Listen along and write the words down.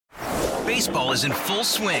Baseball is in full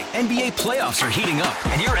swing. NBA playoffs are heating up,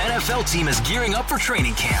 and your NFL team is gearing up for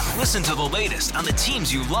training camp. Listen to the latest on the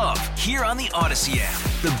teams you love here on the Odyssey app.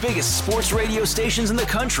 The biggest sports radio stations in the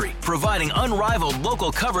country, providing unrivaled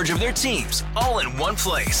local coverage of their teams, all in one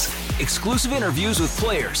place. Exclusive interviews with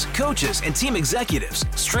players, coaches, and team executives,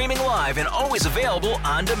 streaming live and always available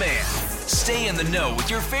on demand. Stay in the know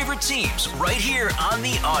with your favorite teams right here on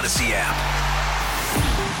the Odyssey app.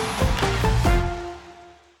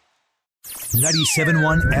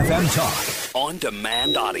 97.1 FM Talk. On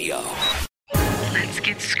demand audio. Let's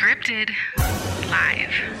get scripted.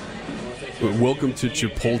 Live. Welcome to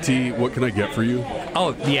Chipotle. What can I get for you?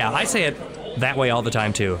 Oh, yeah, I say it that way all the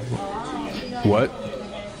time, too. What?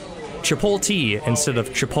 Chipotle instead of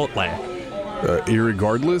Chipotle.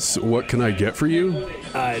 Irregardless, what can I get for you?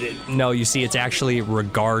 No, you see, it's actually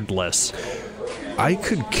regardless. I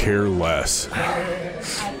could care less.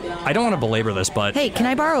 I don't want to belabor this, but... Hey, can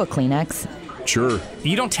I borrow a Kleenex? Sure.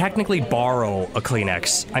 You don't technically borrow a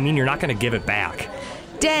Kleenex. I mean, you're not going to give it back.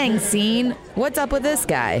 Dang, Scene. What's up with this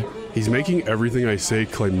guy? He's making everything I say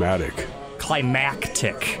climatic.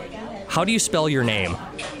 Climactic. How do you spell your name?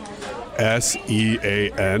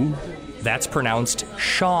 S-E-A-N. That's pronounced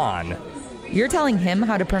Sean. You're telling him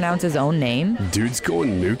how to pronounce his own name? Dude's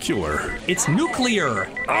going nuclear. It's nuclear.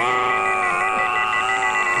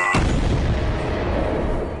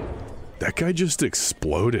 That guy just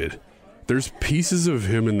exploded. There's pieces of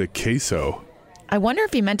him in the queso. I wonder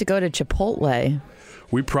if he meant to go to Chipotle.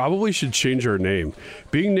 We probably should change our name.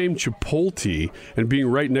 Being named Chipotle and being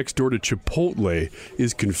right next door to Chipotle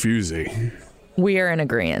is confusing. We are in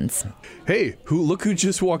agreement. Hey, look who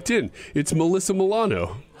just walked in. It's Melissa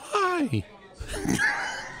Milano. Hi.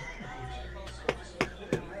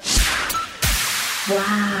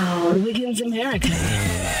 Wow, we're getting some haircut.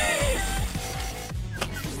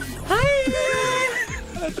 Hi.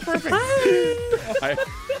 That's perfect. Hi.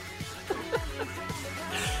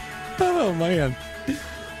 Oh, man.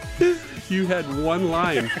 You had one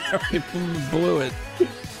line. I blew it.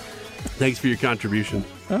 Thanks for your contribution.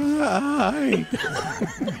 Hi.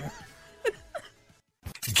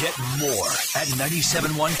 Get more at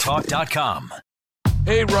 971talk.com.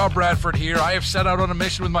 Hey, Rob Bradford here. I have set out on a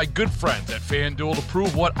mission with my good friends at FanDuel to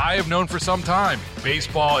prove what I have known for some time.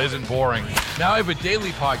 Baseball isn't boring. Now I have a daily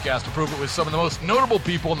podcast to prove it with some of the most notable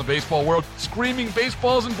people in the baseball world, screaming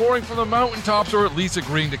baseball isn't boring from the mountaintops, or at least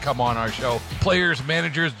agreeing to come on our show. Players,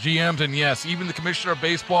 managers, GMs, and yes, even the commissioner of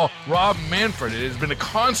baseball, Rob Manfred. It has been a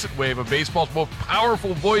constant wave of baseball's most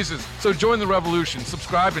powerful voices. So join the revolution.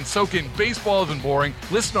 Subscribe and soak in Baseball Isn't Boring.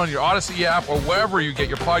 Listen on your Odyssey app or wherever you get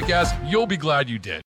your podcasts. You'll be glad you did.